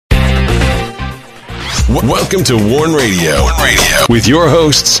Welcome to Warn Radio. With your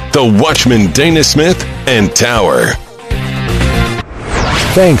hosts, the Watchman Dana Smith and Tower.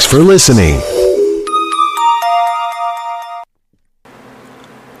 Thanks for listening.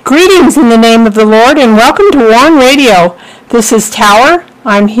 Greetings in the name of the Lord and welcome to Warn Radio. This is Tower.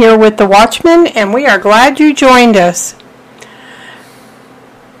 I'm here with the Watchman and we are glad you joined us.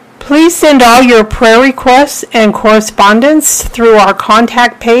 Please send all your prayer requests and correspondence through our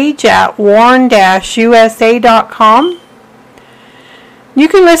contact page at warn-usa.com. You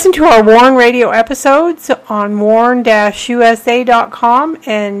can listen to our Warn Radio episodes on warn-usa.com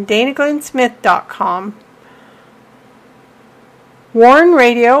and danaglennsmith.com. Warn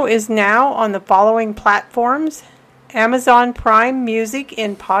Radio is now on the following platforms: Amazon Prime Music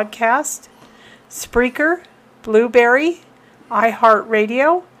in podcast, Spreaker, Blueberry,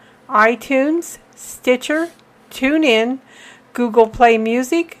 iHeartRadio, iTunes, Stitcher, TuneIn, Google Play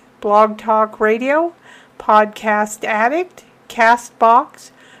Music, Blog Talk Radio, Podcast Addict,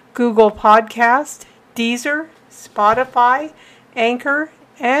 Castbox, Google Podcast, Deezer, Spotify, Anchor,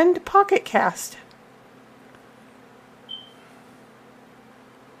 and Pocket Cast.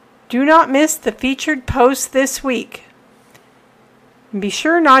 Do not miss the featured posts this week. And be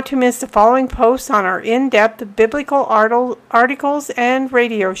sure not to miss the following posts on our in-depth biblical articles and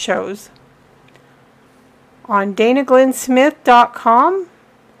radio shows. On danaglennsmith.com,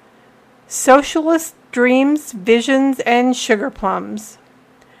 Socialist Dreams, Visions, and Sugar Plums.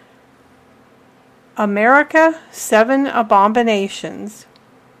 America, 7 Abominations.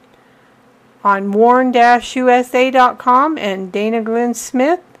 On warn-usa.com and Dana Glenn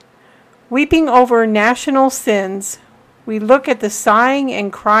Smith, Weeping Over National Sins. We look at the sighing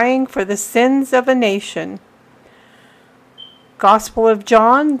and crying for the sins of a nation. Gospel of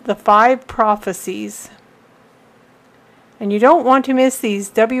John, the 5 prophecies. And you don't want to miss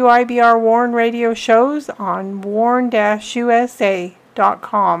these WIBR Warn Radio shows on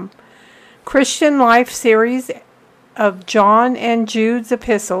warn-usa.com. Christian Life series of John and Jude's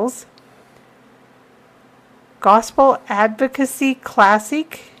epistles. Gospel Advocacy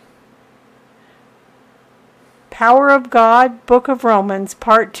Classic. Power of God, Book of Romans,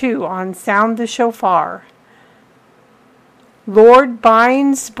 Part 2 on Sound the Shofar. Lord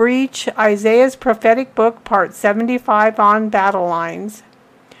binds breach, Isaiah's prophetic book, Part 75 on battle lines.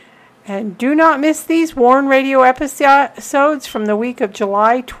 And do not miss these Warn Radio episodes from the week of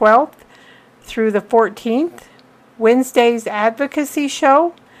July 12th through the 14th. Wednesday's Advocacy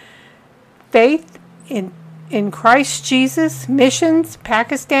Show, Faith in Christ Jesus, Missions,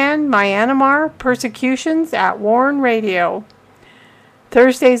 Pakistan, Myanmar, Persecutions at Warn Radio.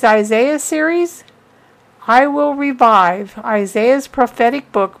 Thursday's Isaiah series, I Will Revive, Isaiah's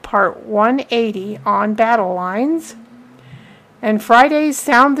prophetic book, Part 180 on battle lines. And Friday's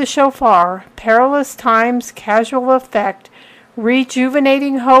Sound the Shofar, Perilous Times, Casual Effect,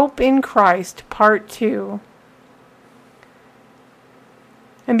 Rejuvenating Hope in Christ, Part 2.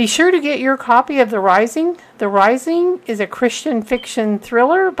 And be sure to get your copy of The Rising. The Rising is a Christian fiction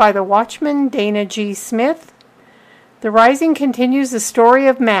thriller by the Watchman Dana G. Smith. The Rising continues the story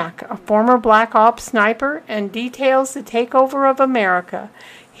of Mac, a former Black Ops sniper, and details the takeover of America.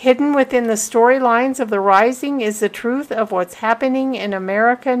 Hidden within the storylines of The Rising is the truth of what's happening in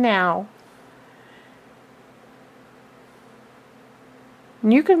America now.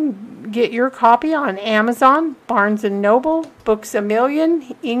 And you can get your copy on Amazon, Barnes & Noble, Books A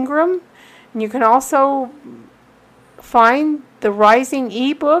Million, Ingram. And you can also find the Rising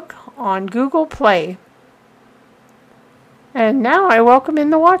ebook on Google Play. And now I welcome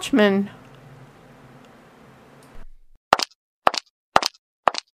in the Watchman.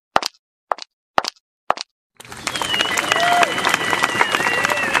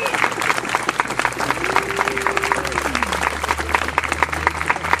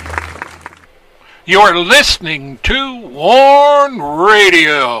 You're listening to Warn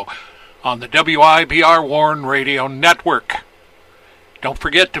Radio on the WIBR Warn Radio Network. Don't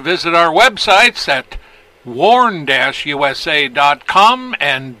forget to visit our websites at warn-usa.com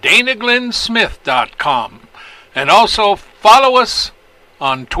and danaglennsmith.com. And also follow us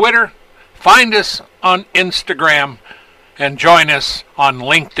on Twitter, find us on Instagram, and join us on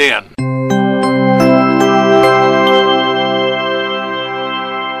LinkedIn.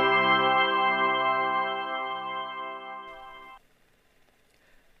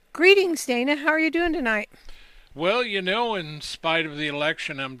 Greetings, Dana. How are you doing tonight? Well, in spite of the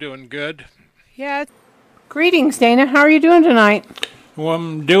election, I'm doing good. Yeah. Greetings, Dana. How are you doing tonight? Well,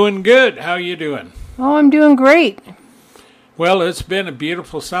 I'm doing good. How are you doing? Oh, I'm doing great. Well, it's been a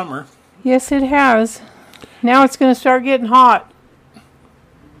beautiful summer. Yes, it has. Now it's going to start getting hot.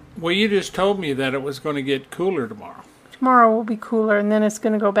 Well, you just told me that it was going to get cooler tomorrow. Tomorrow will be cooler, and then it's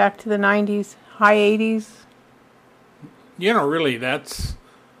going to go back to the 90s, high 80s. Really, that's,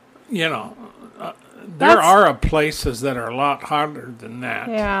 there are places that are a lot hotter than that.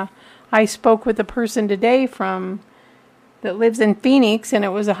 Yeah. I spoke with a person today that lives in Phoenix, and it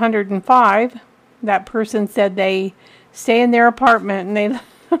was 105. That person said they stay in their apartment, and they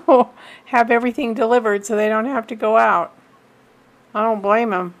have everything delivered so they don't have to go out. I don't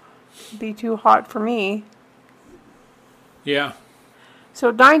blame them. It'd be too hot for me. Yeah.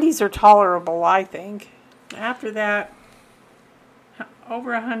 So 90s are tolerable, I think. After that,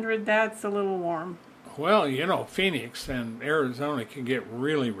 over 100, that's a little warm. Well, Phoenix and Arizona can get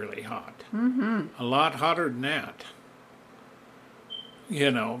really, really hot. Mm-hmm. A lot hotter than that.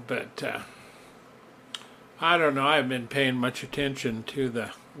 But I don't know. I haven't been paying much attention to the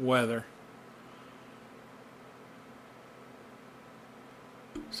weather.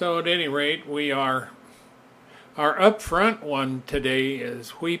 So at any rate, our upfront one today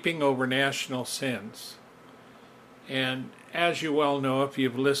is weeping over national sins. And as you well know, if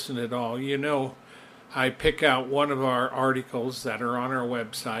you've listened at all, I pick out one of our articles that are on our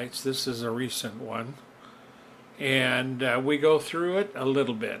websites. This is a recent one. And we go through it a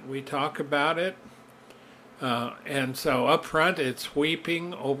little bit. We talk about it. And so up front, it's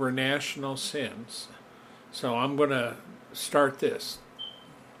weeping over national sins. So I'm going to start this.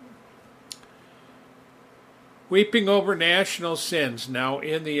 Weeping over national sins. Now,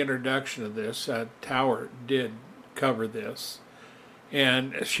 in the introduction of this, Tower did cover this.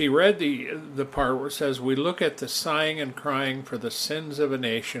 And she read the part where it says, we look at the sighing and crying for the sins of a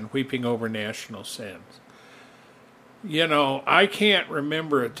nation, weeping over national sins. I can't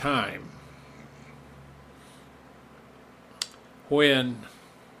remember a time when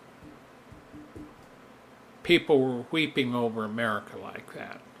people were weeping over America like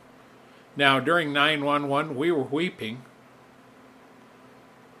that. Now, during 9/11, we were weeping,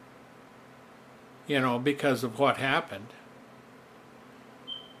 because of what happened.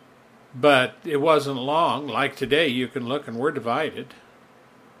 But it wasn't long. Like today, you can look and we're divided.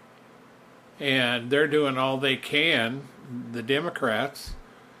 And they're doing all they can, the Democrats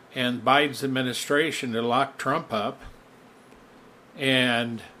and Biden's administration, to lock Trump up.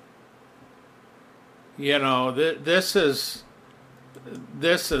 And, this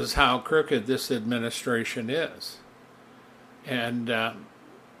is how crooked this administration is. And,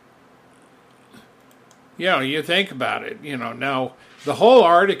 you think about it, now the whole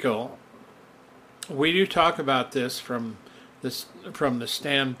article, we do talk about this from the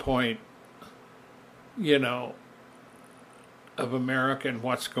standpoint, of America and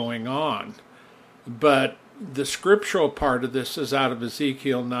what's going on. But the scriptural part of this is out of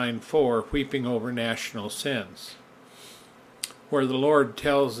Ezekiel 9:4, weeping over national sins, where the Lord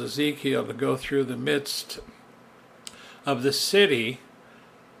tells Ezekiel to go through the midst of the city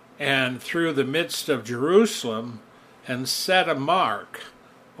and through the midst of Jerusalem and set a mark,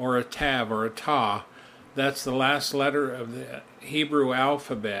 or a tav, or a ta. That's the last letter of the Hebrew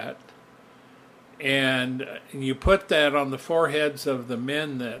alphabet. And you put that on the foreheads of the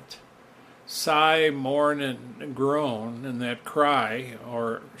men that sigh, mourn, and groan, and that cry,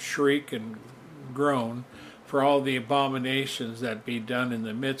 or shriek and groan, for all the abominations that be done in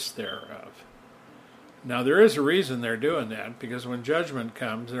the midst thereof. Now, there is a reason they're doing that, because when judgment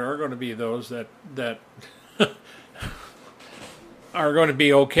comes, there are going to be those that are going to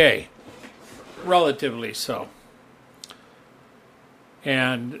be okay, relatively so.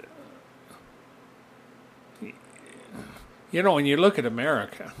 And, when you look at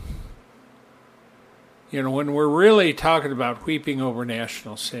America, when we're really talking about weeping over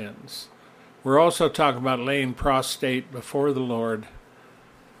national sins, we're also talking about laying prostrate before the Lord.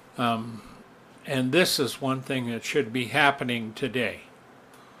 And this is one thing that should be happening today.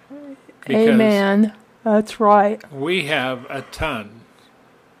 Amen. That's right. We have a ton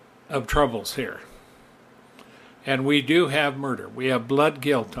of troubles here. And we do have murder. We have blood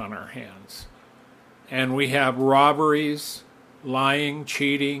guilt on our hands. And we have robberies, lying,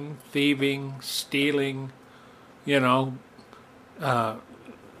 cheating, thieving, stealing, the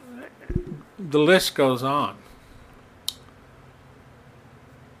list goes on.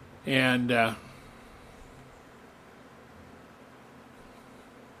 And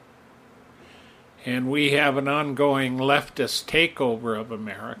we have an ongoing leftist takeover of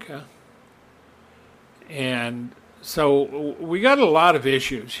America. And so we got a lot of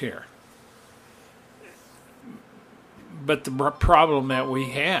issues here. But the problem that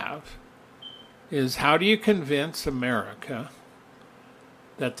we have is, how do you convince America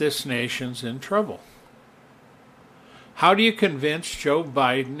that this nation's in trouble? How do you convince Joe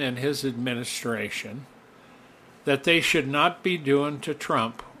Biden and his administration that they should not be doing to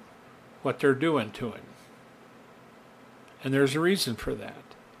Trump what they're doing to him? And there's a reason for that.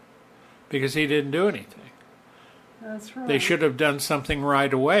 Because he didn't do anything. That's right. They should have done something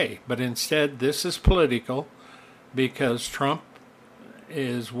right away. But instead, this is political because Trump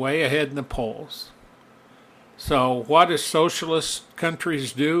is way ahead in the polls. So what do socialist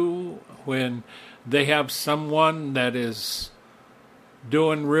countries do when they have someone that is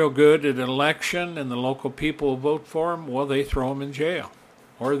doing real good at an election and the local people will vote for him? Well, they throw him in jail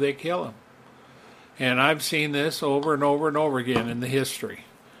or they kill him. And I've seen this over and over and over again in the history.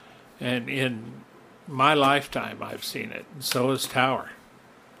 And in my lifetime, I've seen it. And so has Tower.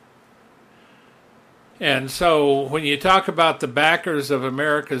 And so when you talk about the backers of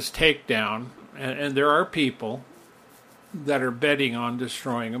America's takedown, and there are people that are betting on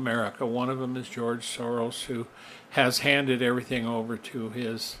destroying America. One of them is George Soros, who has handed everything over to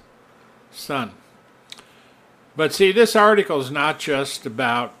his son. But see, this article is not just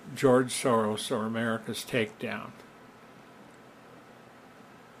about George Soros or America's takedown.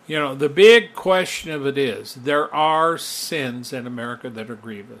 You know, the big question of it is, there are sins in America that are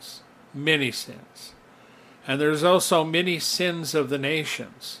grievous. Many sins. And there's also many sins of the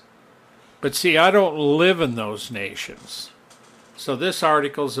nations. But see, I don't live in those nations. So this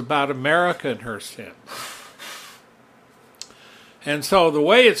article is about America and her sins. And so the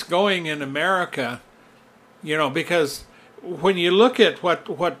way it's going in America, you know, because when you look at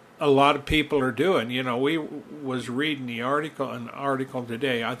what a lot of people are doing, you know, we was reading an article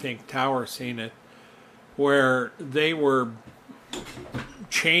today, I think Tower seen it, where they were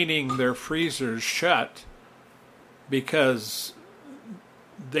chaining their freezers shut because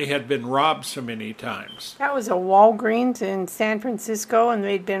they had been robbed so many times. That was a Walgreens in San Francisco, and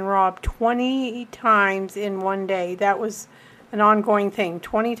they'd been robbed 20 times in one day. That was an ongoing thing,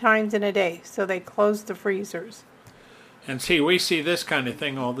 20 times in a day. So they closed the freezers. And see, we see this kind of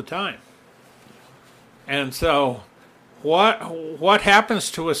thing all the time. And so what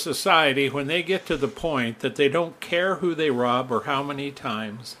happens to a society when they get to the point that they don't care who they rob or how many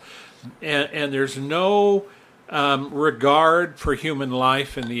times, and there's no regard for human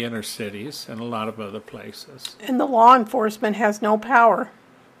life in the inner cities and a lot of other places. And the law enforcement has no power.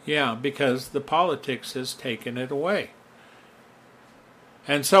 Yeah, because the politics has taken it away.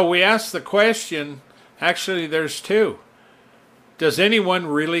 And so we ask the question, actually there's two. Does anyone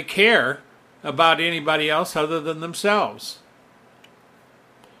really care about anybody else other than themselves?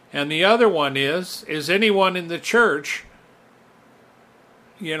 And the other one is anyone in the church,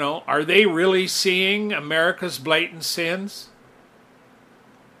 you know, are they really seeing America's blatant sins?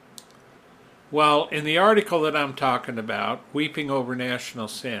 Well, in the article that I'm talking about, Weeping Over National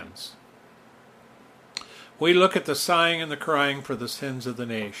Sins, we look at the sighing and the crying for the sins of the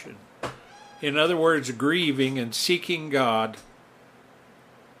nation. In other words, grieving and seeking God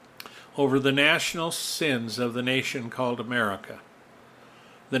over the national sins of the nation called America.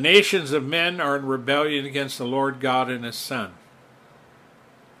 The nations of men are in rebellion against the Lord God and His Son.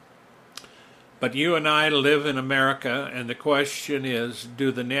 But you and I live in America, and the question is,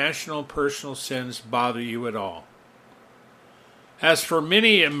 do the national personal sins bother you at all? As for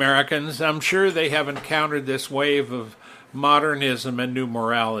many Americans, I'm sure they have encountered this wave of modernism and new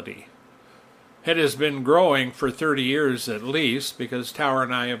morality. It has been growing for 30 years at least, because Tower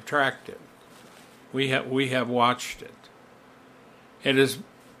and I have tracked it. We have watched it. It is,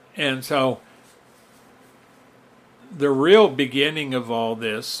 and so the real beginning of all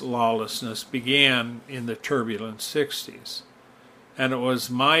this lawlessness began in the turbulent 60s. And it was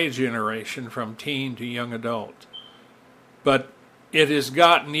my generation from teen to young adult. But it has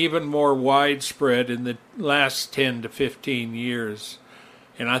gotten even more widespread in the last 10 to 15 years.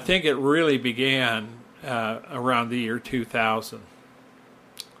 And I think it really began around the year 2000.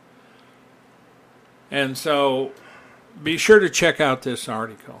 And so be sure to check out this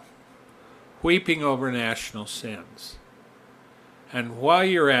article, Weeping Over National Sins. And while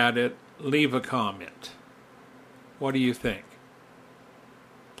you're at it, leave a comment. What do you think?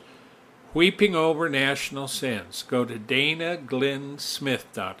 Weeping Over National Sins. Go to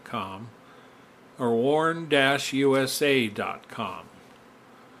DanaGlynnSmith.com or warn-usa.com.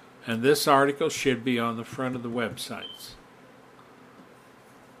 And this article should be on the front of the websites.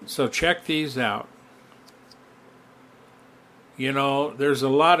 So check these out. You know, there's a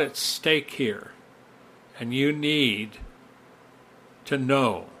lot at stake here, and you need to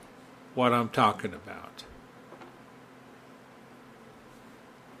know what I'm talking about.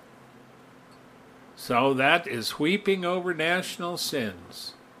 So that is Weeping Over National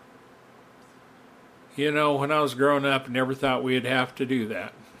Sins. You know, when I was growing up, I never thought we'd have to do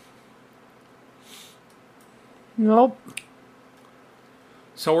that. Nope.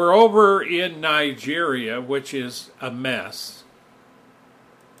 So we're over in Nigeria, which is a mess.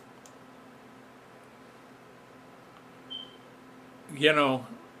 You know,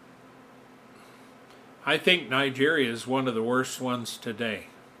 I think Nigeria is one of the worst ones today.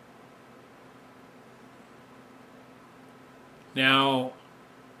 Now,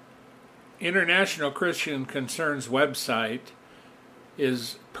 International Christian Concerns website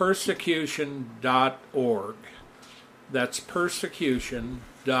is persecution.org. That's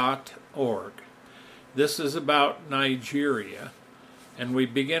persecution.org. This is about Nigeria, and we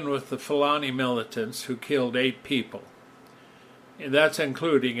begin with the Fulani militants who killed 8 people. And that's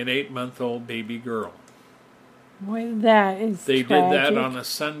including an 8-month-old baby girl. Boy, that is They tragic. did that on a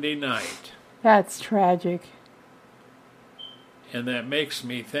Sunday night. That's tragic. And that makes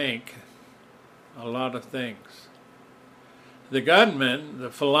me think a lot of things. The gunmen, the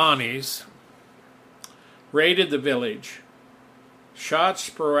Fulanis, raided the village, shot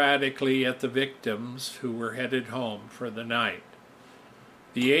sporadically at the victims who were headed home for the night.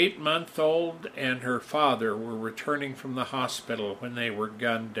 The 8-month-old and her father were returning from the hospital when they were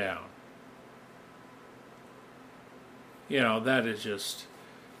gunned down. You know, that is just,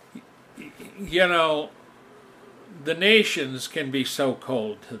 you know, the nations can be so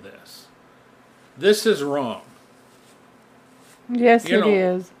cold to this. This is wrong. Yes, You it know,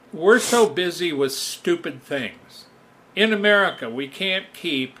 is. We're so busy with stupid things. In America, we can't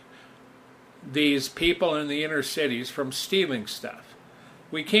keep these people in the inner cities from stealing stuff.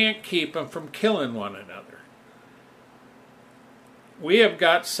 We can't keep them from killing one another. We have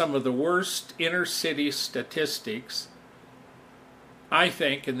got some of the worst inner city statistics, I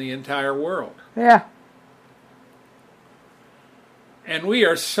think, in the entire world. Yeah. And we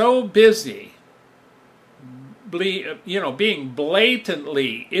are so busy, being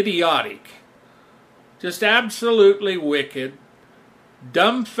blatantly idiotic, just absolutely wicked,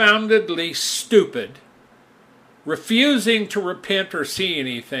 dumbfoundedly stupid, refusing to repent or see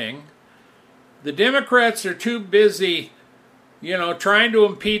anything. The Democrats are too busy, trying to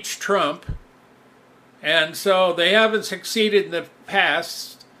impeach Trump, and so they haven't succeeded in the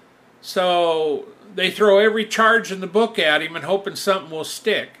past, so they throw every charge in the book at him and hoping something will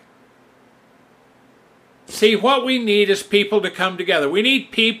stick. See, what we need is people to come together. We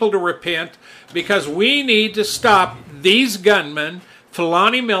need people to repent because we need to stop these gunmen,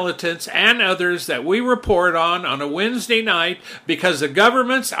 Fulani militants, and others that we report on a Wednesday night because the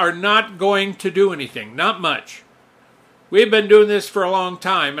governments are not going to do anything. Not much. We've been doing this for a long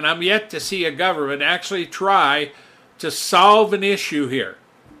time, and I'm yet to see a government actually try to solve an issue here.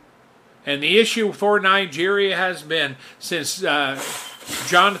 And the issue for Nigeria has been since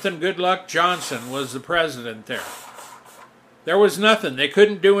Jonathan Goodluck Johnson was the president there. There was nothing. They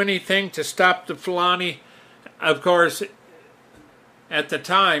couldn't do anything to stop the Fulani. Of course, at the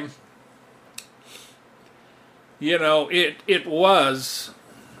time, it was.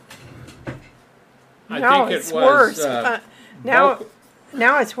 I think it's it was worse.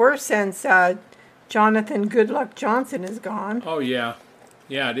 Now it's worse since Jonathan Goodluck Johnson is gone. Oh yeah,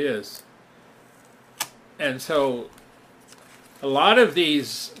 it is. And so, a lot of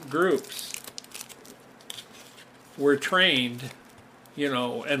these groups were trained,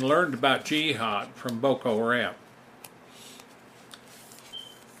 and learned about jihad from Boko Haram.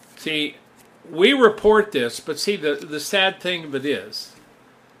 See, we report this, but see, the sad thing of it is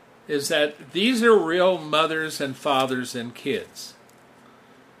that these are real mothers and fathers and kids.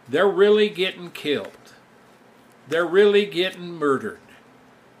 They're really getting killed. They're really getting murdered.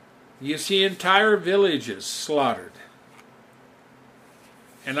 You see entire villages slaughtered.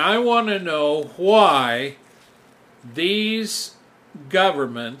 And I want to know why these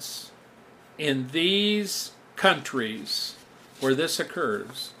governments in these countries where this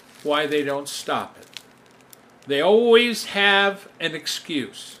occurs, why they don't stop it. They always have an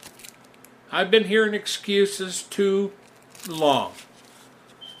excuse. I've been hearing excuses too long.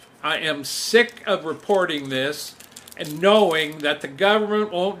 I am sick of reporting this and knowing that the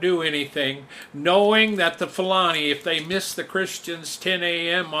government won't do anything, knowing that the Fulani, if they miss the Christians 10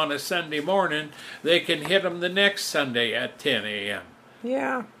 a.m. on a Sunday morning, they can hit them the next Sunday at 10 a.m.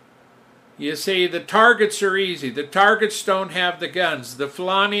 Yeah. You see, the targets are easy. The targets don't have the guns. The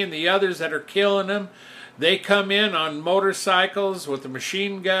Fulani and the others that are killing them, they come in on motorcycles with a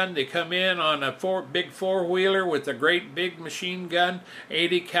machine gun. They come in on a big four-wheeler with a great big machine gun,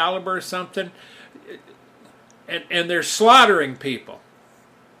 80 caliber or something. And they're slaughtering people.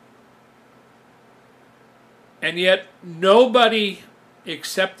 And yet nobody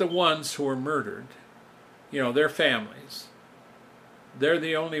except the ones who were murdered their families. They're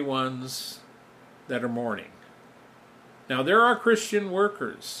the only ones that are mourning. Now, there are Christian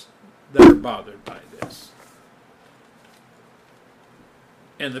workers that are bothered by this.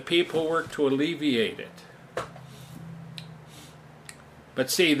 And the people work to alleviate it. But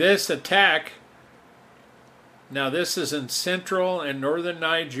see, this attack, now this is in central and northern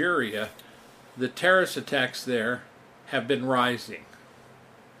Nigeria. The terrorist attacks there have been rising.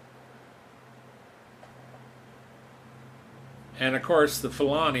 And of course, the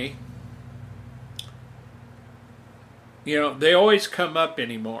Fulani, they always come up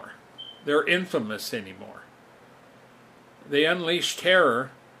anymore. They're infamous anymore. They unleash terror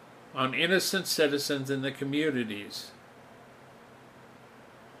on innocent citizens in the communities.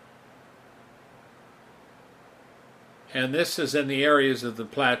 And this is in the areas of the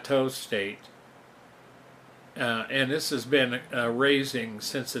Plateau State. And this has been raising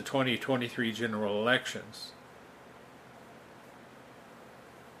since the 2023 general elections.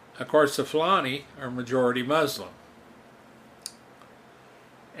 Of course, the Fulani are majority Muslim.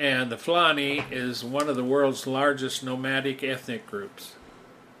 And the Fulani is one of the world's largest nomadic ethnic groups.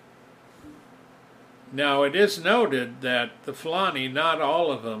 Now, it is noted that the Fulani, not all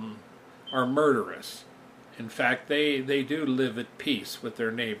of them are murderous. In fact, they do live at peace with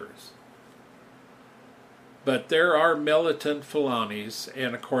their neighbors. But there are militant Fulanis,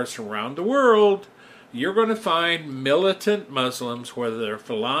 and of course, around the world, you're going to find militant Muslims, whether they're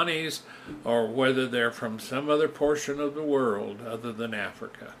Fulanis or whether they're from some other portion of the world other than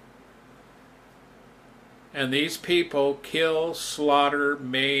Africa. And these people kill, slaughter,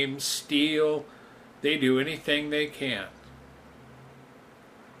 maim, steal. They do anything they can.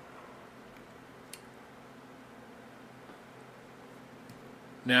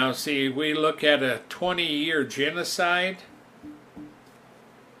 Now, see, we look at a 20-year genocide,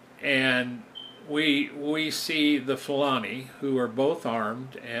 and we see the Fulani, who are both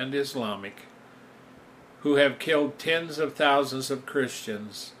armed and Islamic, who have killed tens of thousands of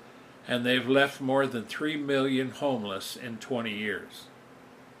Christians, and they've left more than 3 million homeless in 20 years.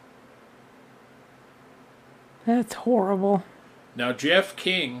 That's horrible. Now, Jeff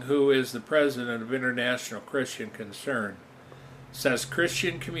King, who is the president of International Christian Concern, says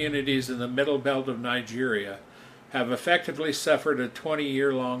Christian communities in the middle belt of Nigeria have effectively suffered a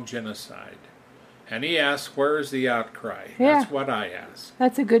 20-year-long genocide. And he asks, where is the outcry? Yeah. That's what I ask.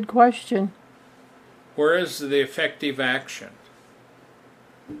 That's a good question. Where is the effective action?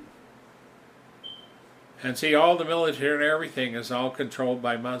 And see, all the military and everything is all controlled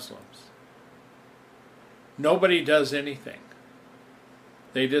by Muslims. Nobody does anything.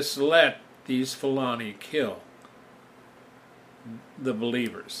 They just let these Fulani kill the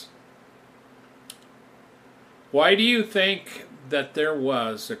believers. Why do you think that there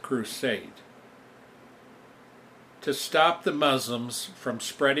was a crusade? To stop the Muslims from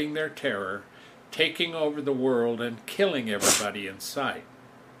spreading their terror, taking over the world, and killing everybody in sight.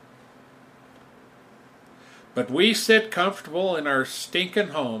 But we sit comfortable in our stinking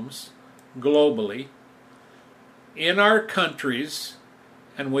homes, globally, in our countries,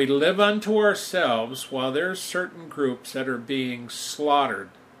 and we live unto ourselves while there's certain groups that are being slaughtered.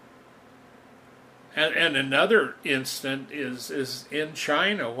 And another instant is in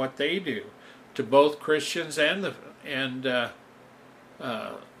China, what they do to both Christians and the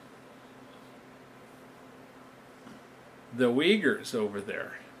Uyghurs over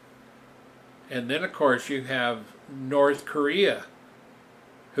there. And then, of course, you have North Korea,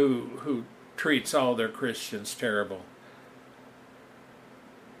 who treats all their Christians terrible.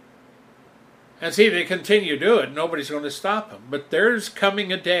 And see, they continue to do it. Nobody's going to stop them. But there's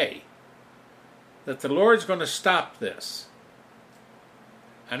coming a day that the Lord's going to stop this.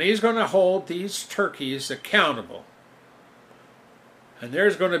 And He's going to hold these turkeys accountable. And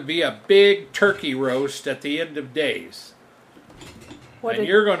there's going to be a big turkey roast at the end of days. And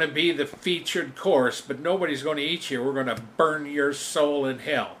you're going to be the featured course, but nobody's going to eat you. We're going to burn your soul in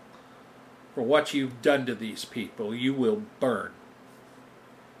hell. For what you've done to these people, you will burn.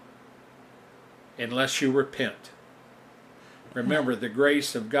 Unless you repent. Remember, the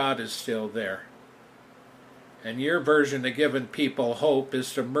grace of God is still there. And your version of giving people hope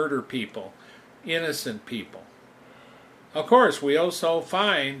is to murder people, innocent people. Of course, we also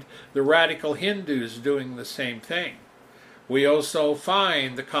find the radical Hindus doing the same thing. We also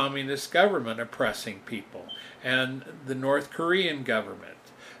find the communist government oppressing people, and the North Korean government.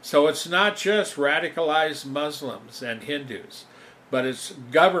 So it's not just radicalized Muslims and Hindus, but it's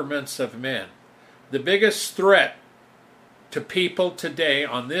governments of men. The biggest threat to people today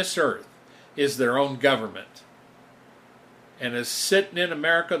on this earth is their own government. and is sitting in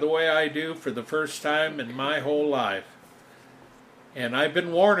America the way I do for the first time in my whole life. And I've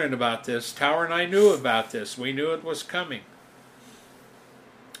been warning about this. Tower and I knew about this. We knew it was coming.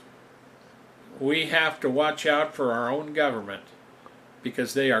 We have to watch out for our own government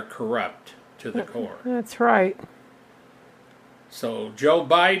because they are corrupt to the core. That's right. So Joe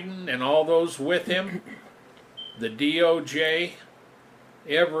Biden and all those with him, the DOJ,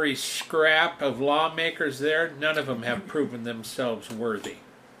 every scrap of lawmakers there, none of them have proven themselves worthy.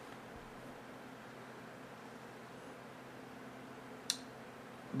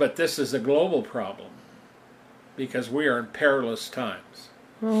 But this is a global problem because we are in perilous times.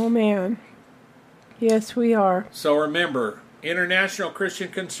 Oh, man. Yes, we are. So remember, International Christian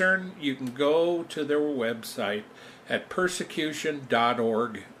Concern, you can go to their website at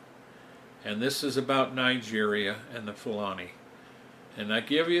persecution.org. And this is about Nigeria and the Fulani. And I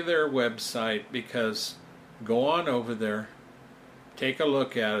give you their website because go on over there, take a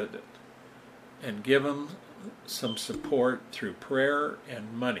look at it, and give them some support through prayer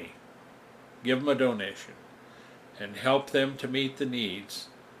and money. Give them a donation and help them to meet the needs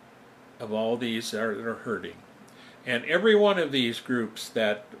of all these that are hurting. And every one of these groups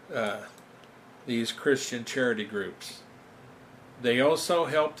that, these Christian charity groups, they also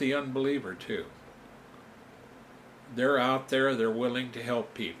help the unbeliever too. They're out there, they're willing to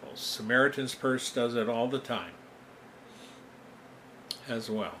help people. Samaritan's Purse does it all the time as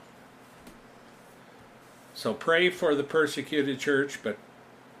well. So pray for the persecuted church, but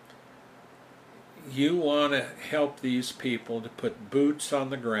you want to help these people to put boots on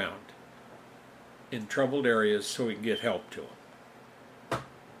the ground in troubled areas so we can get help to them.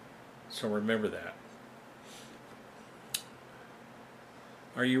 So remember that.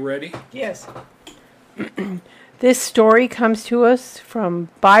 Are you ready? Yes. This story comes to us from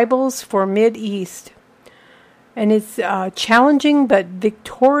Bibles for Mid-East. And it's a challenging but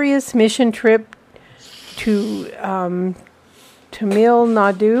victorious mission trip to Tamil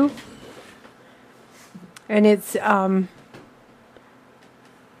Nadu. And it's Tamil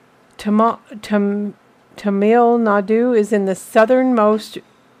Nadu is in the southernmost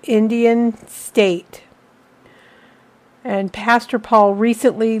Indian state. And Pastor Paul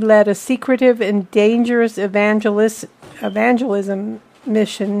recently led a secretive and dangerous evangelism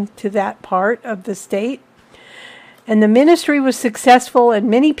mission to that part of the state. And the ministry was successful, and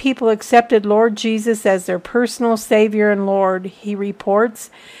many people accepted Lord Jesus as their personal Savior and Lord, he reports,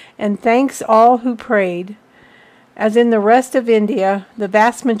 and thanks all who prayed. As in the rest of India, the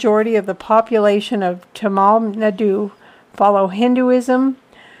vast majority of the population of Tamil Nadu follow Hinduism,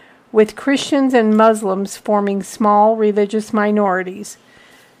 with Christians and Muslims forming small religious minorities.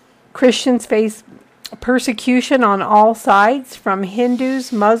 Christians face persecution on all sides, from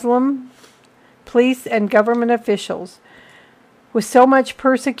Hindus, Muslim, police, and government officials. With so much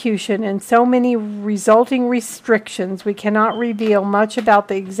persecution and so many resulting restrictions, we cannot reveal much about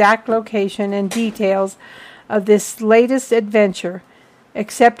the exact location and details of this latest adventure,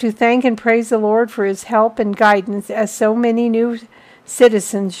 except to thank and praise the Lord for his help and guidance as so many new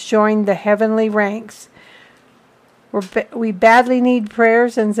citizens joined the heavenly ranks. We badly need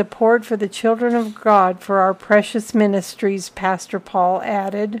prayers and support for the children of God for our precious ministries, Pastor Paul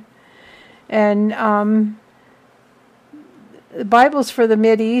added. And the Bibles for the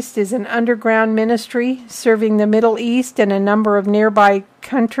Mideast is an underground ministry serving the Middle East and a number of nearby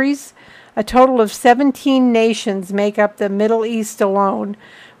countries. A total of 17 nations make up the Middle East alone,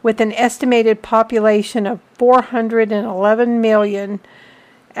 with an estimated population of 411 million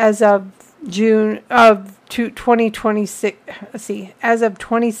as of June of 2026. As of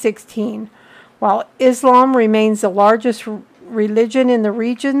 2016, while Islam remains the largest religion in the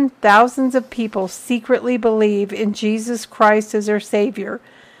region, thousands of people secretly believe in Jesus Christ as their Savior.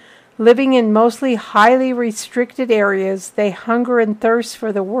 Living in mostly highly restricted areas, they hunger and thirst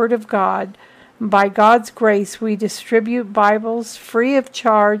for the Word of God. By God's grace, we distribute Bibles free of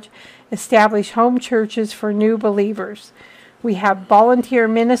charge, establish home churches for new believers. We have volunteer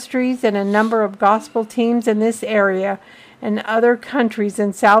ministries and a number of gospel teams in this area and other countries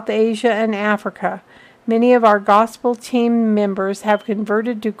in South Asia and Africa. Many of our gospel team members have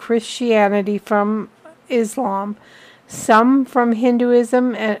converted to Christianity from Islam, some from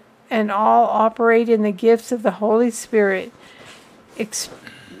Hinduism, and all operate in the gifts of the Holy Spirit.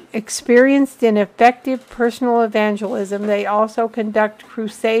 Experienced in effective personal evangelism, they also conduct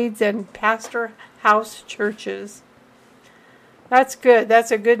crusades and pastor house churches. That's good.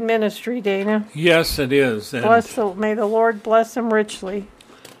 That's a good ministry, Dana. Yes, it is. And may the Lord bless them richly.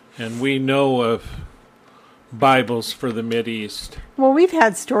 And we know of Bibles for the Mideast. Well, we've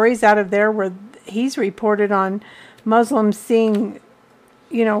had stories out of there where he's reported on Muslims seeing,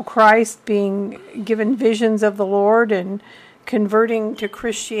 Christ being given visions of the Lord and converting to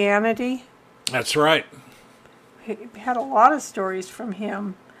Christianity. That's right. He had a lot of stories from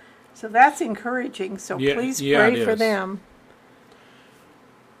him. So that's encouraging. So please pray for them.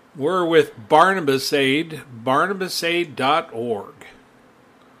 We're with Barnabas Aid, barnabasaid.org.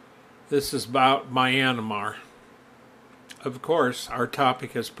 This is about Myanmar. Of course, our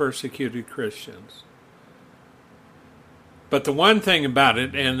topic is persecuted Christians. But the one thing about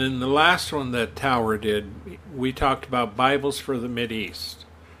it, and in the last one that Tower did, we talked about Bibles for the Mideast.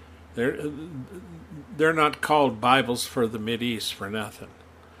 They're not called Bibles for the Mideast for nothing.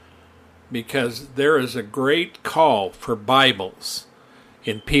 Because there is a great call for Bibles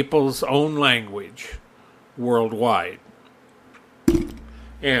in people's own language worldwide.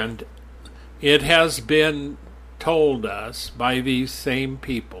 And it has been told us by these same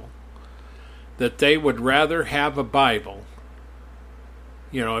people that they would rather have a Bible.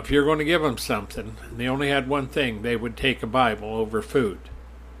 If you're going to give them something, and they only had one thing, they would take a Bible over food.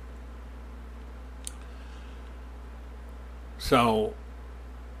 So,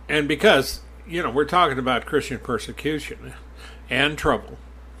 and because, we're talking about Christian persecution and trouble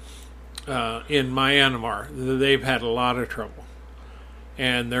in Myanmar. They've had a lot of trouble.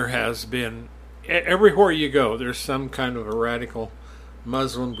 And there has been, everywhere you go, there's some kind of a radical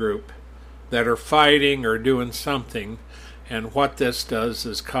Muslim group that are fighting or doing something. And what this does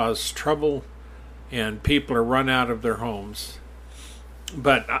is cause trouble, and people are run out of their homes.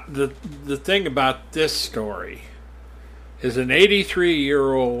 But the thing about this story is an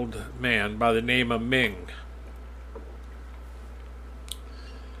 83-year-old man by the name of Ming.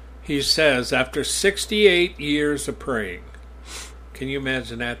 He says, after 68 years of praying, can you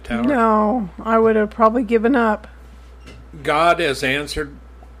imagine that, Tower? No, I would have probably given up. God has answered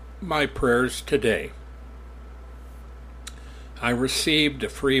my prayers today. I received a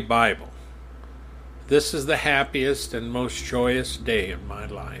free Bible. This is the happiest and most joyous day in my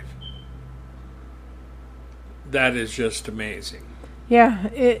life. That is just amazing. Yeah,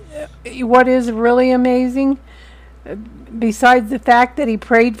 what is really amazing, besides the fact that he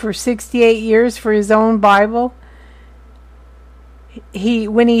prayed for 68 years for his own Bible,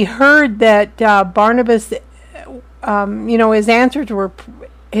 when he heard that Barnabas,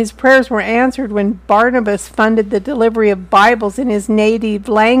 his prayers were answered when Barnabas funded the delivery of Bibles in his native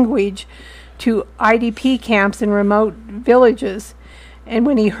language to IDP camps in remote villages. And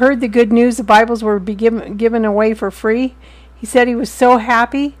when he heard the good news the Bibles were given away for free, he said he was so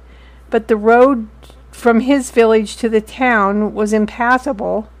happy, but the road from his village to the town was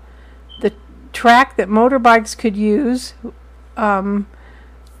impassable. The track that motorbikes could use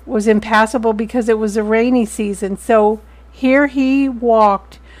was impassable because it was a rainy season. So here he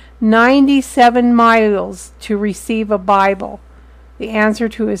walked 97 miles to receive a Bible, the answer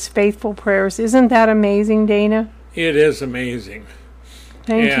to his faithful prayers. Isn't that amazing, Dana? It is amazing.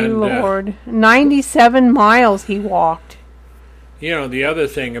 Thank you, Lord. 97 miles he walked. The other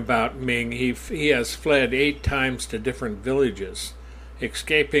thing about Ming, he has fled 8 times to different villages,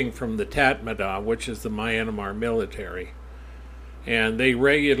 escaping from the Tatmadaw, which is the Myanmar military. And they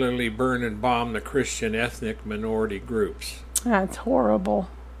regularly burn and bomb the Christian ethnic minority groups. That's horrible.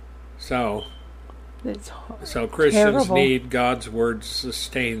 So Christians terrible. need God's word to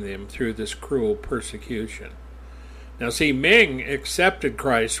sustain them through this cruel persecution. Now see, Ming accepted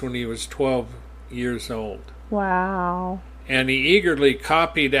Christ when he was 12 years old. Wow. And he eagerly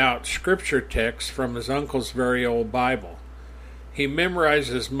copied out scripture texts from his uncle's very old Bible. He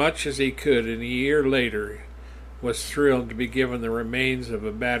memorized as much as he could, and a year later was thrilled to be given the remains of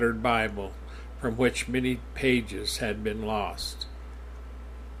a battered Bible from which many pages had been lost.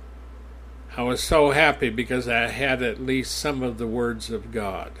 I was so happy because I had at least some of the words of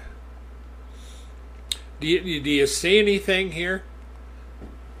God. Do you see anything here?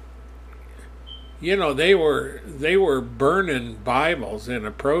 They were burning Bibles in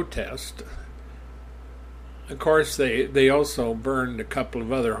a protest. Of course, they also burned a couple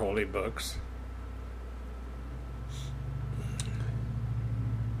of other holy books.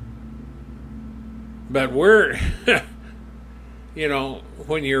 But we're,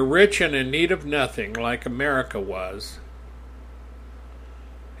 when you're rich and in need of nothing, like America was,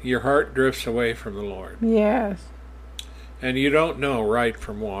 your heart drifts away from the Lord. Yes. And you don't know right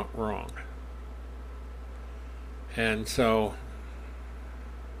from wrong. And so,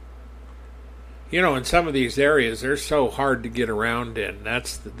 in some of these areas, they're so hard to get around in.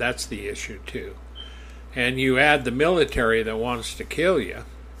 That's the issue, too. And you add the military that wants to kill you.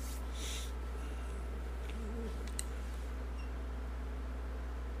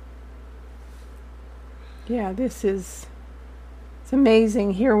 Yeah, it's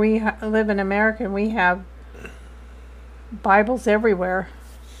amazing. Here we live in America and we have Bibles everywhere.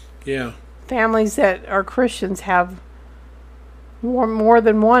 Yeah. Families that are Christians have more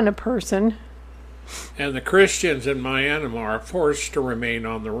than one a person. And the Christians in Myanmar are forced to remain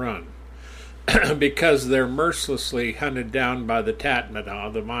on the run because they're mercilessly hunted down by the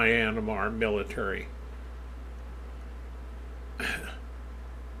Tatmadaw, the Myanmar military.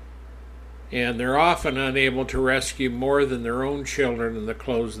 And they're often unable to rescue more than their own children and the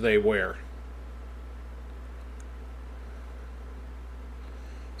clothes they wear.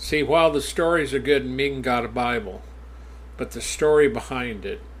 See, while the stories are good and Ming got a Bible, but the story behind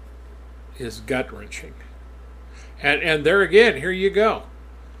it is gut-wrenching. And there again, here you go.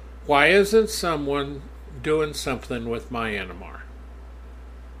 Why isn't someone doing something with Myanmar?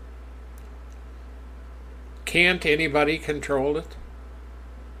 Can't anybody control it?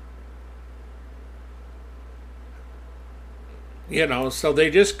 You know, so they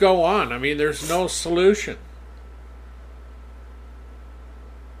just go on. I mean, there's no solution.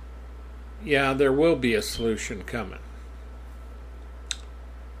 Yeah, there will be a solution coming.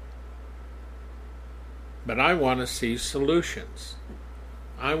 But I want to see solutions.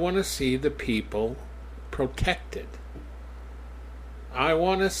 I want to see the people protected. I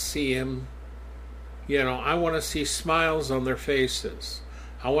want to see them, I want to see smiles on their faces.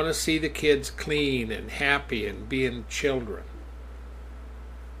 I want to see the kids clean and happy and being children.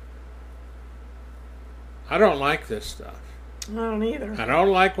 I don't like this stuff. I don't either. I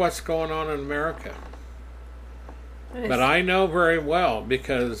don't like what's going on in America. But I know very well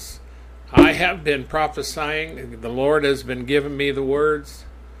because I have been prophesying. The Lord has been giving me the words.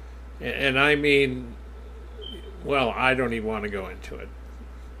 And I mean, well, I don't even want to go into it.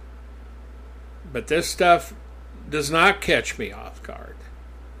 But this stuff does not catch me off guard,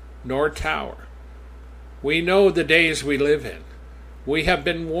 nor tower. We know the days we live in. We have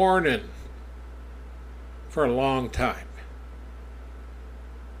been warning for a long time.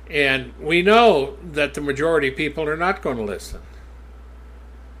 And we know that the majority of people are not going to listen.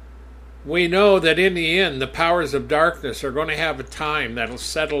 We know that in the end, the powers of darkness are going to have a time that will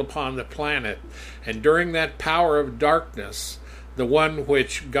settle upon the planet. And during that power of darkness, the one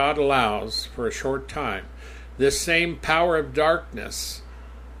which God allows for a short time, this same power of darkness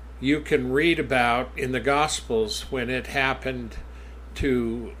you can read about in the Gospels when it happened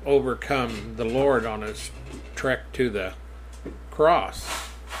to overcome the Lord on his trek to the cross.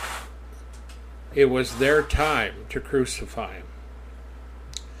 It was their time to crucify him.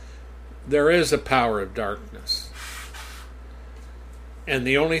 There is a power of darkness. And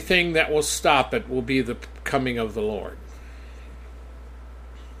the only thing that will stop it will be the coming of the Lord.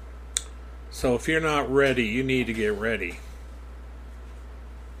 So if you're not ready, you need to get ready.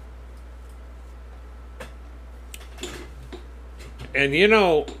 And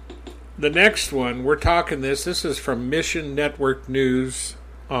the next one, we're talking this is from Mission Network News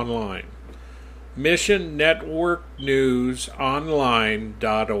Online.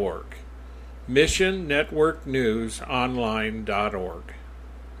 missionnetworknewsonline.org. missionnetworknewsonline.org.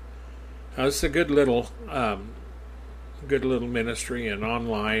 Now, it's a good little ministry, and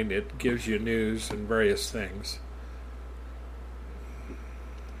online it gives you news and various things.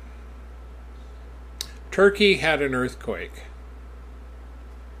 Turkey had an earthquake,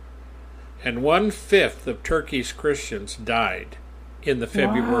 and 1/5 of Turkey's Christians died in the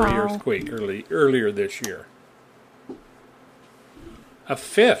February earthquake earlier this year. A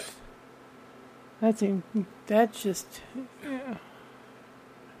fifth. That's just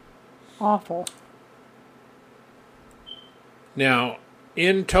awful. Now,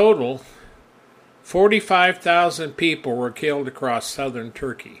 in total, 45,000 people were killed across southern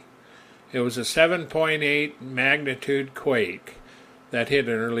Turkey. It was a 7.8 magnitude quake that hit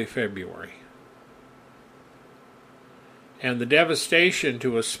in early February. And the devastation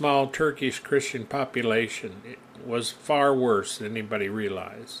to a small Turkish Christian population was far worse than anybody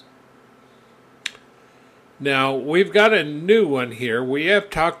realized. Now, we've got a new one here. We have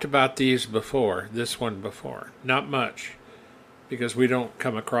talked about these before, this one before. Not much, because we don't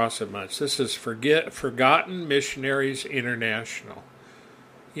come across it much. This is Forgotten Missionaries International.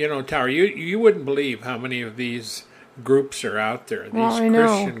 Tower, you wouldn't believe how many of these groups are out there, these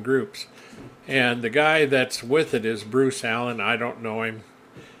Christian groups. And the guy that's with it is Bruce Allen. I don't know him,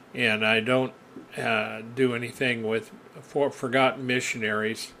 and I don't do anything with Forgotten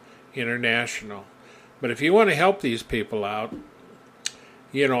Missionaries International. But if you want to help these people out,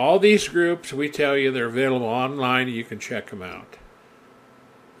 all these groups, we tell you they're available online. You can check them out.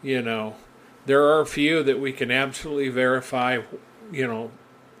 There are a few that we can absolutely verify,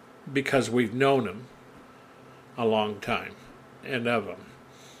 because we've known them. a long time, and of them.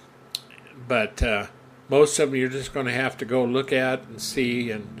 But most of them you're just going to have to go look at and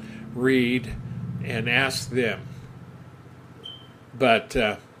see and read and ask them.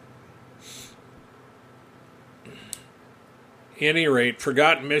 But any rate,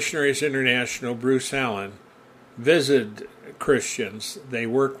 Forgotten Missionaries International, Bruce Allen, visited Christians they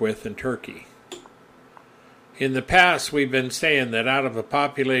work with in Turkey. In the past, we've been saying that out of a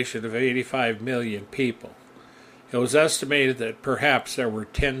population of 85 million people, it was estimated that perhaps there were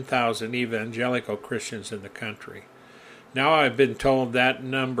 10,000 evangelical Christians in the country. Now I've been told that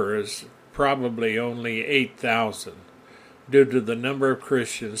number is probably only 8,000 due to the number of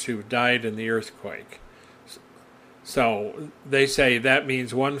Christians who died in the earthquake. So they say that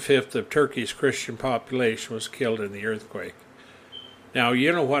means 1/5 of Turkey's Christian population was killed in the earthquake. Now,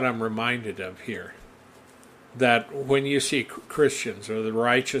 you know what I'm reminded of here? That when you see Christians or the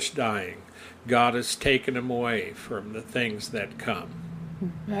righteous dying, God has taken them away from the things that come.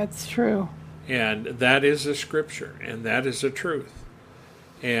 That's true. And that is a scripture, and that is a truth.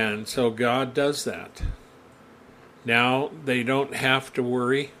 And so God does that. Now, they don't have to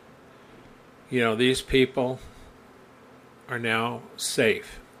worry. You know, these people are now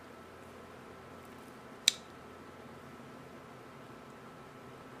safe.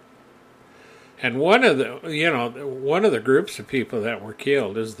 And one of the groups of people that were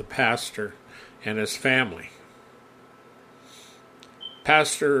killed is the pastor and his family.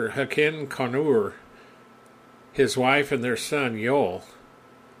 Pastor Hakim Konur, his wife and their son Yoel,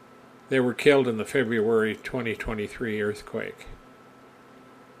 they were killed in the February 2023 earthquake.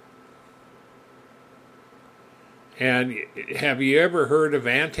 And have you ever heard of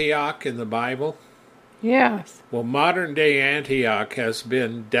Antioch in the Bible? Yes. Well, modern day Antioch has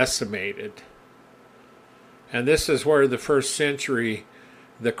been decimated. And this is where the first century,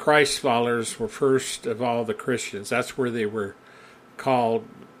 the Christ followers were first of all the Christians. That's where they were called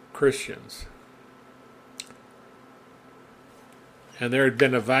Christians. And there had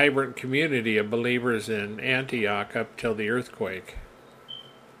been a vibrant community of believers in Antioch up till the earthquake.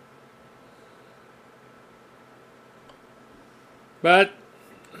 But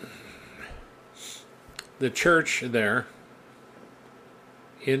the church there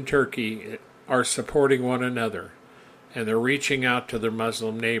in Turkey are supporting one another, and they're reaching out to their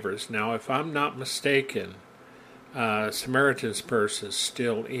Muslim neighbors. Now, if I'm not mistaken, Samaritan's Purse is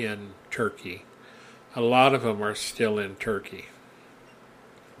still in Turkey. A lot of them are still in Turkey.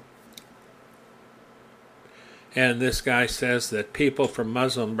 And this guy says that people from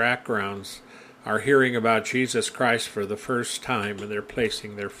Muslim backgrounds are hearing about Jesus Christ for the first time, and they're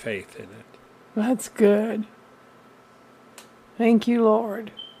placing their faith in it. That's good. Thank you,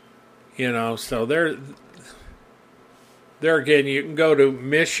 Lord. You know, so there again, you can go to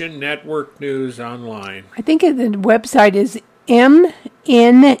Mission Network News online. I think the website is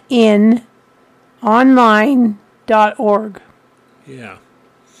mnnonline.org. Yeah.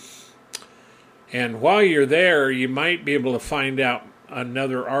 And while you're there, you might be able to find out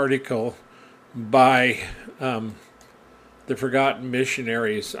another article by the Forgotten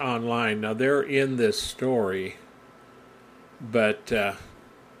Missionaries online. Now, they're in this story, but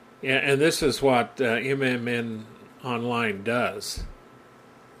and this is what MMN Online does.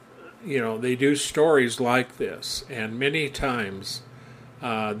 You know, they do stories like this, and many times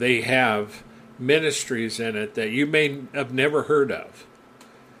they have ministries in it that you may have never heard of.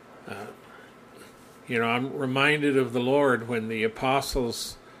 You know, I'm reminded of the Lord when the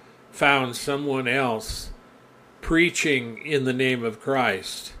apostles found someone else preaching in the name of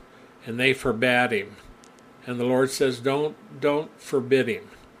Christ, and they forbade him. And the Lord says, don't forbid him,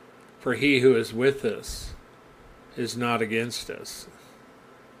 for he who is with us is not against us.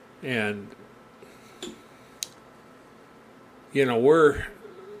 And, you know, we're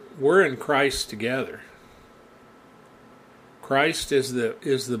in Christ together. Christ is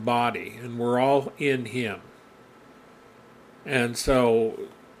the body, and we're all in him. And so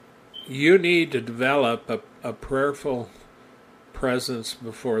you need to develop a prayerful presence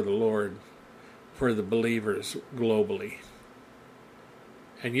before the Lord for the believers globally.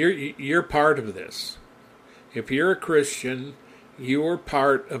 And you're part of this. If you're a Christian, you are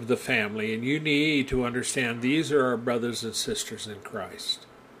part of the family, and you need to understand these are our brothers and sisters in Christ.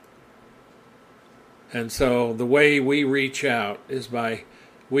 And so the way we reach out is by,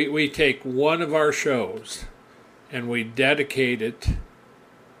 we take one of our shows and we dedicate it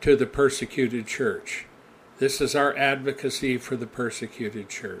to the persecuted church. This is our advocacy for the persecuted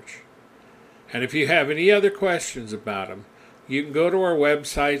church. And if you have any other questions about them, you can go to our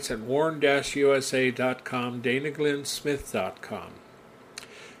websites at warn-usa.com, danaglennsmith.com.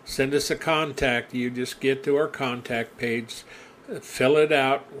 send us a contact. You just get to our contact page, fill it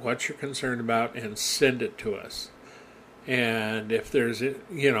out, what you're concerned about, and send it to us. And if there's,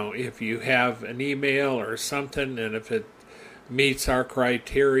 if you have an email or something, and if it meets our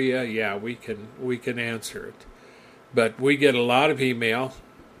criteria, yeah, we can answer it. But we get a lot of email,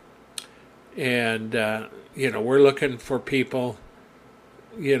 and we're looking for people.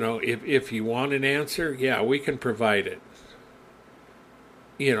 If you want an answer, yeah, we can provide it.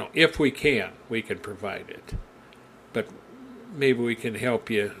 If we can provide it. But maybe we can help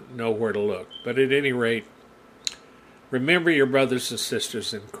you know where to look. But at any rate, remember your brothers and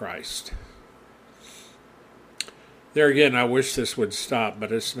sisters in Christ. There again, I wish this would stop,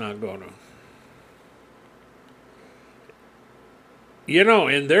 but it's not going to.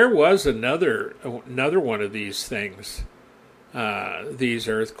 And there was another one of these things, these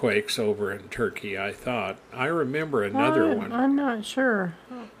earthquakes over in Turkey, I thought. I remember another one. I'm not sure.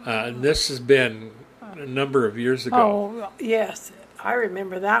 And this has been a number of years ago. Oh, yes. I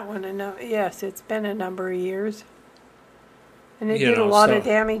remember that one. Yes, it's been a number of years. And it did a lot of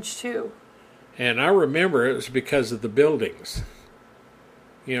damage, too. And I remember it was because of the buildings.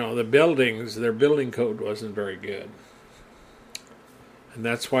 The buildings, their building code wasn't very good. And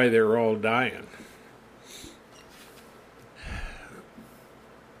that's why they were all dying.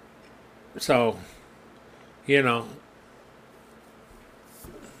 So,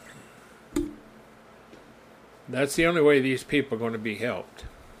 that's the only way these people are going to be helped.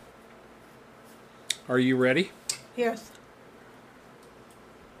 Are you ready? Yes.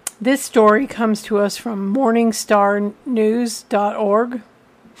 This story comes to us from morningstarnews.org,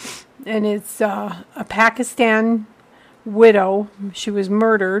 and it's a Pakistan widow. She was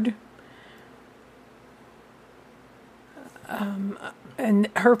murdered, and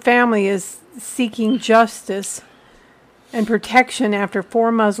her family is seeking justice and protection after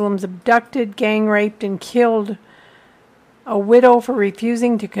 4 Muslims abducted, gang raped, and killed a widow for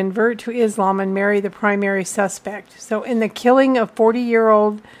refusing to convert to Islam and marry the primary suspect. So in the killing of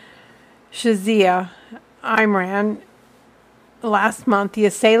 40-year-old Shazia Imran last month, the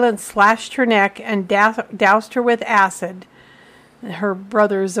assailant slashed her neck and doused her with acid, her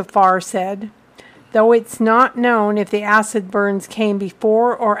brother Zafar said, though it's not known if the acid burns came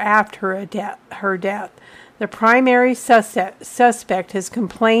before or after her death. The primary suspect has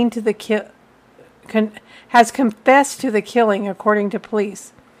complained to has confessed to the killing, according to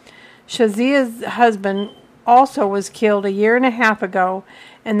police. Shazia's husband also was killed a year and a half ago,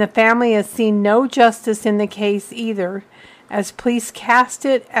 and the family has seen no justice in the case either, as police cast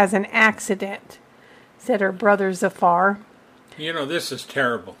it as an accident, said her brother Zafar. This is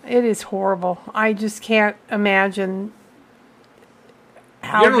terrible. It is horrible. I just can't imagine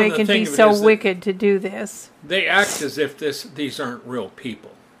how they can be so wicked to do this. They act as if these aren't real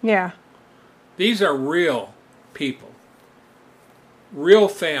people. Yeah. These are real people. Real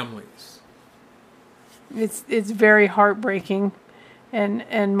families. It's very heartbreaking,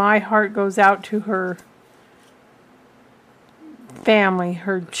 and my heart goes out to her family,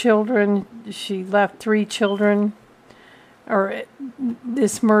 her children. She left 3 children, or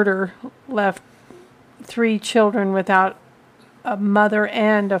this murder left 3 children without a mother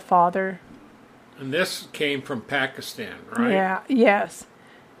and a father. And this came from Pakistan, right? Yeah, yes.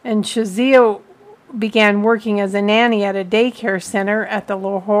 And Shazia began working as a nanny at a daycare center at the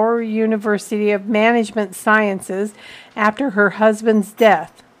Lahore University of Management Sciences after her husband's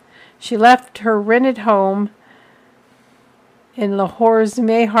death. She left her rented home in Lahore's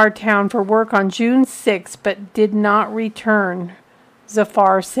Mehar town for work on June 6, but did not return,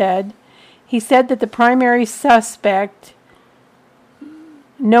 Zafar said. He said that the primary suspect,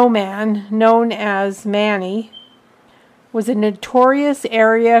 Noman, known as Manny, was a notorious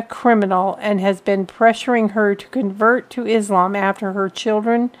area criminal and has been pressuring her to convert to Islam after her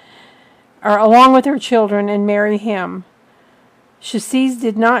children, or along with her children, and marry him. Shaziz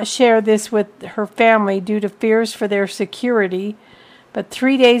did not share this with her family due to fears for their security, but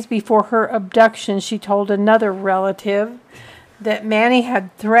 3 days before her abduction, she told another relative that Manny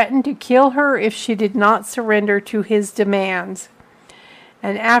had threatened to kill her if she did not surrender to his demands.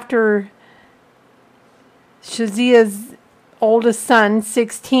 And after Shazia's oldest son,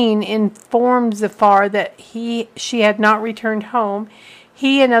 16, informed Zafar that she had not returned home,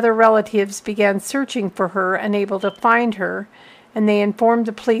 he and other relatives began searching for her, unable to find her, and they informed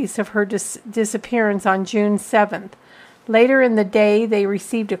the police of her disappearance on June 7th. Later in the day, they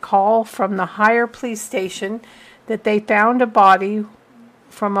received a call from the higher police station that they found a body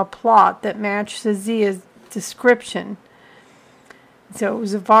from a plot that matched Shazia's description. So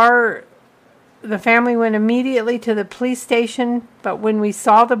Zafar The family went immediately to the police station, but when we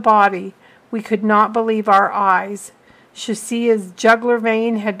saw the body, we could not believe our eyes. Shasia's jugular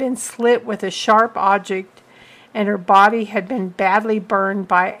vein had been slit with a sharp object, and her body had been badly burned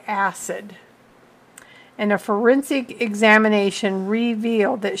by acid. And a forensic examination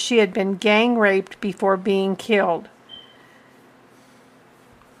revealed that she had been gang raped before being killed.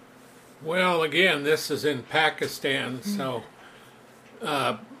 Well, again, this is in Pakistan, so,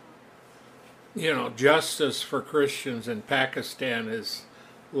 justice for Christians in Pakistan is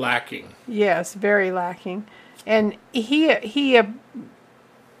lacking. Yes, very lacking. And he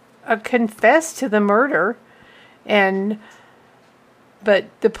confessed to the murder, but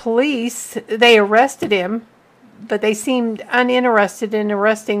the police, they arrested him, but they seemed uninterested in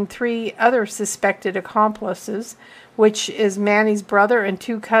arresting 3 other suspected accomplices, which is Manny's brother and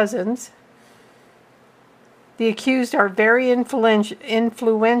 2 cousins. The accused are very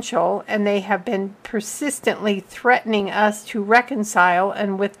influential, and they have been persistently threatening us to reconcile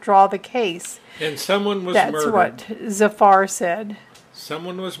and withdraw the case. And someone was That's murdered. what Zafar said.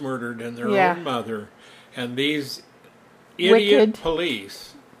 Someone was murdered, and their own mother, and these idiot Wicked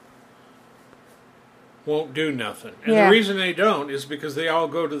police won't do nothing. And the reason they don't is because they all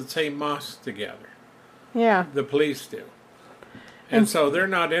go to the same mosque together. Yeah. The police do. And so they're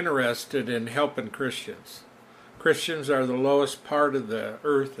not interested in helping Christians. Christians are the lowest part of the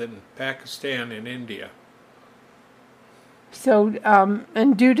earth in Pakistan and India. So,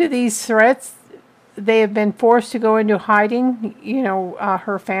 and due to these threats, they have been forced to go into hiding,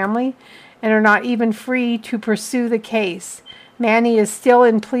 her family, and are not even free to pursue the case. Manny is still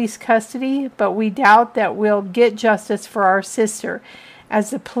in police custody, but we doubt that we'll get justice for our sister, as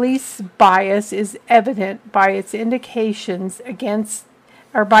the police bias is evident by its indications against,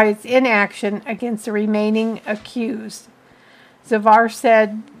 or by its inaction against the remaining accused. Zavar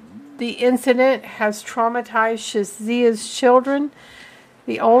said the incident has traumatized Shazia's children,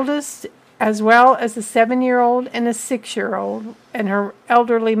 the oldest, as well as a 7-year-old and a 6-year-old, and her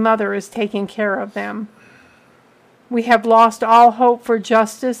elderly mother is taking care of them. We have lost all hope for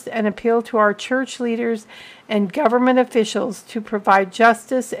justice and appeal to our church leaders and government officials to provide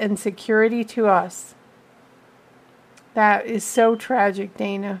justice and security to us. That is so tragic,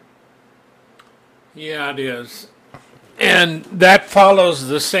 Dana. Yeah, it is. And that follows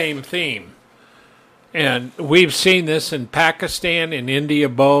the same theme. And we've seen this in Pakistan and India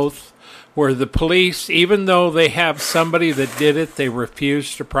both, where the police, even though they have somebody that did it, they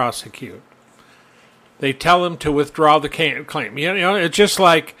refuse to prosecute. They tell them to withdraw the claim. It's just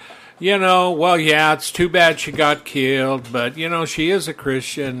like, it's too bad she got killed, but, she is a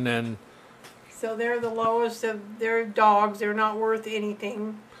Christian. And so they're the lowest of their dogs. They're not worth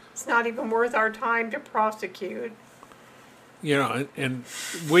anything. It's not even worth our time to prosecute. And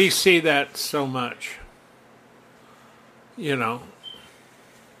we see that so much.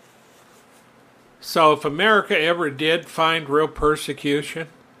 So if America ever did find real persecution,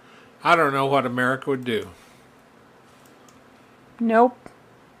 I don't know what America would do. Nope.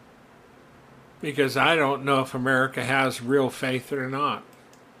 Because I don't know if America has real faith or not.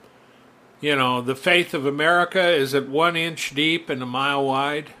 The faith of America is at 1 inch deep and a mile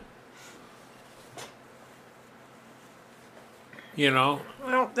wide. Well,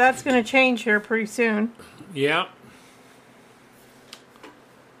 that's going to change here pretty soon. Yeah.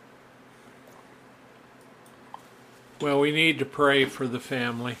 Well, we need to pray for the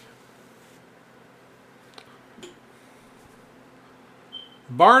family.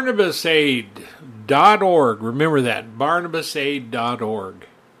 BarnabasAid.org. Remember that, BarnabasAid.org.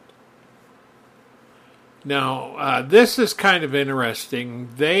 Now, this is kind of interesting.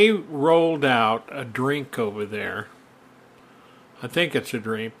 They rolled out a drink over there. I think it's a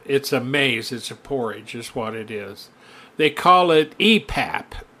drink. It's a maize. It's a porridge is what it is. They call it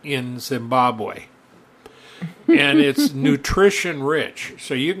EPAP in Zimbabwe. And it's nutrition rich.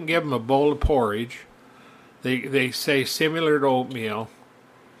 So you can give them a bowl of porridge. They say similar to oatmeal.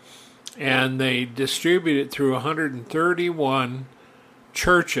 And they distribute it through 131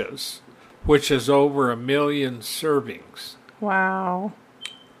 churches, which is over 1 million servings. Wow.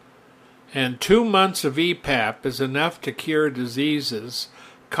 And 2 months of EPAP is enough to cure diseases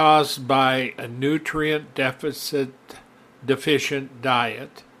caused by a nutrient deficient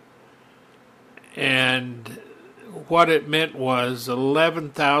diet. And what it meant was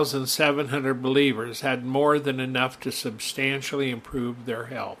 11,700 believers had more than enough to substantially improve their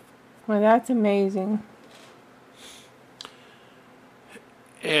health. Well, that's amazing.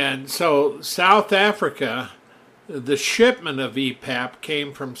 And so South Africa, the shipment of EPAP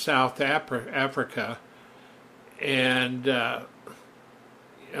came from South Africa, and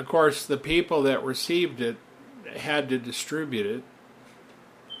of course, the people that received it had to distribute it.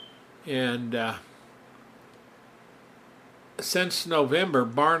 And since November,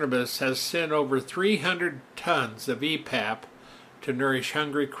 Barnabas has sent over 300 tons of EPAP to nourish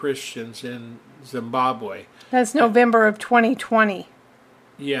hungry Christians in Zimbabwe. That's November of 2020.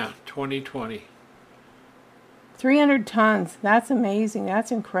 Yeah, 2020. 300 tons. That's amazing.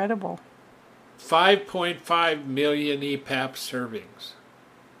 That's incredible. 5.5 million EPAP servings.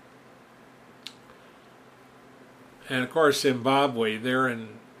 And of course, Zimbabwe, they're in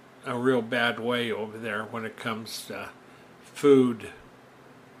a real bad way over there when it comes to food.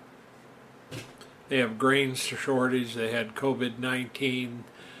 They have grain shortage, they had COVID-19,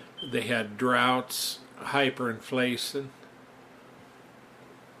 they had droughts, hyperinflation,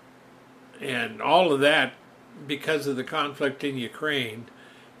 and all of that because of the conflict in Ukraine.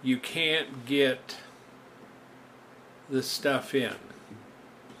 You can't get the stuff in.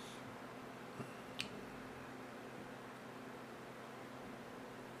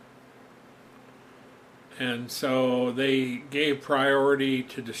 And so they gave priority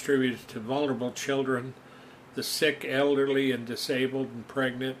to distribute it to vulnerable children, the sick, elderly, and disabled, and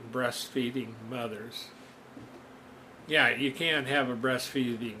pregnant and breastfeeding mothers. Yeah, you can't have a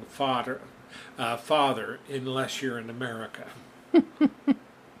breastfeeding father unless you're in America.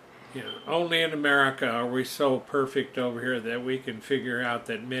 Only in America are we so perfect over here that we can figure out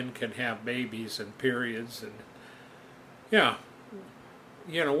that men can have babies and periods. And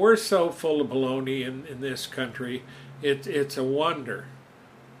we're so full of baloney in this country. It's a wonder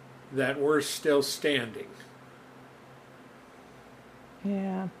that we're still standing.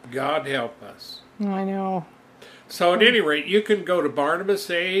 Yeah. God help us. I know. So at any rate, you can go to Barnabas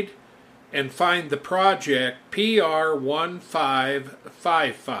Aid and find the project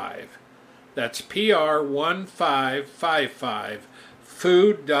PR1555. That's PR1555,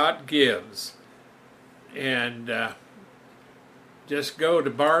 food.gives. And just go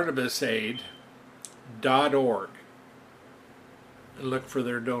to barnabasaid.org and look for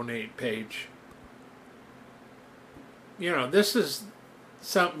their donate page. This is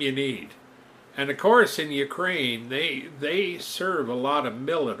something you need. And of course, in Ukraine, they serve a lot of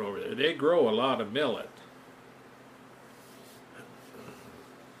millet over there. They grow a lot of millet.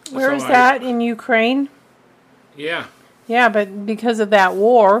 Where is that in Ukraine? Yeah. Yeah, but because of that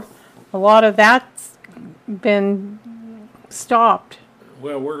war, a lot of that's been stopped.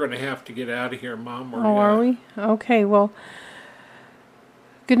 Well, we're going to have to get out of here, Mom. Are we? Okay, well,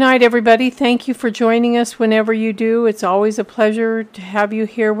 good night, everybody. Thank you for joining us whenever you do. It's always a pleasure to have you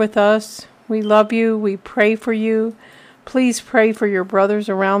here with us. We love you. We pray for you. Please pray for your brothers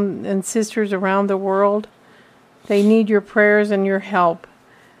around and sisters around the world. They need your prayers and your help.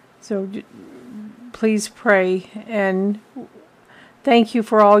 So please pray. And thank you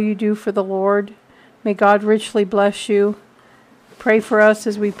for all you do for the Lord. May God richly bless you. Pray for us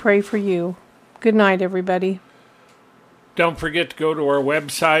as we pray for you. Good night, everybody. Don't forget to go to our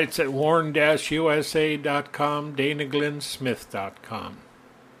websites at warn-usa.com, danaglennsmith.com.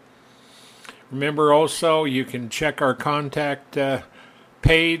 Remember also, you can check our contact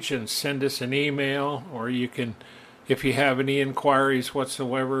page and send us an email, or you can, if you have any inquiries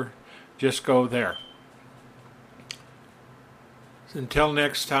whatsoever, just go there. Until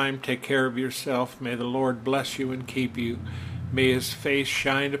next time, take care of yourself. May the Lord bless you and keep you. May His face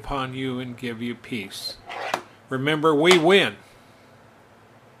shine upon you and give you peace. Remember, we win.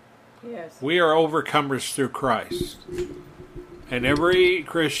 Yes. We are overcomers through Christ. And every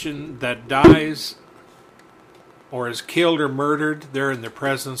Christian that dies or is killed or murdered, they're in the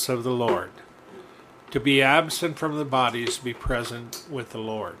presence of the Lord. To be absent from the body is to be present with the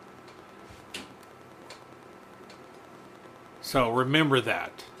Lord. So remember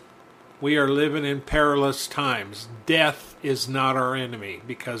that. We are living in perilous times. Death is not our enemy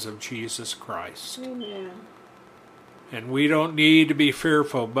because of Jesus Christ. Amen. And we don't need to be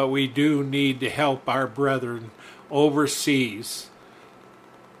fearful, but we do need to help our brethren overseas.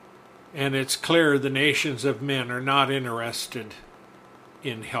 And it's clear the nations of men are not interested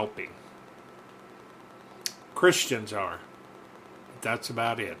in helping. Christians are. That's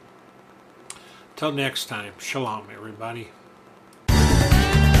about it. Till next time, shalom, everybody.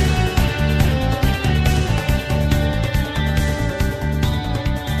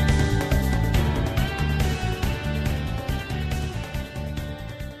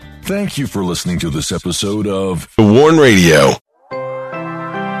 Thank you for listening to this episode of The Warn Radio.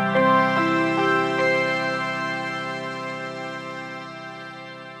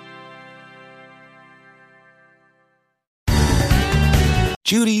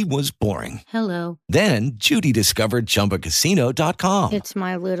 Judy was boring. Hello. Then Judy discovered ChumbaCasino.com. It's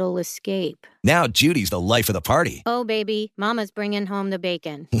my little escape. Now Judy's the life of the party. Oh, baby, mama's bringing home the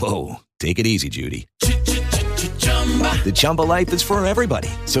bacon. Whoa, take it easy, Judy. The Chumba life is for everybody.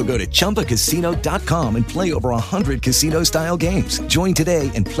 So go to ChumbaCasino.com and play over 100 casino-style games. Join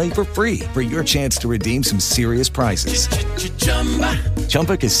today and play for free for your chance to redeem some serious prizes.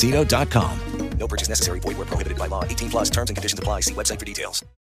 ChumbaCasino.com. No purchase necessary. Void where prohibited by law. 18 plus terms and conditions apply. See website for details.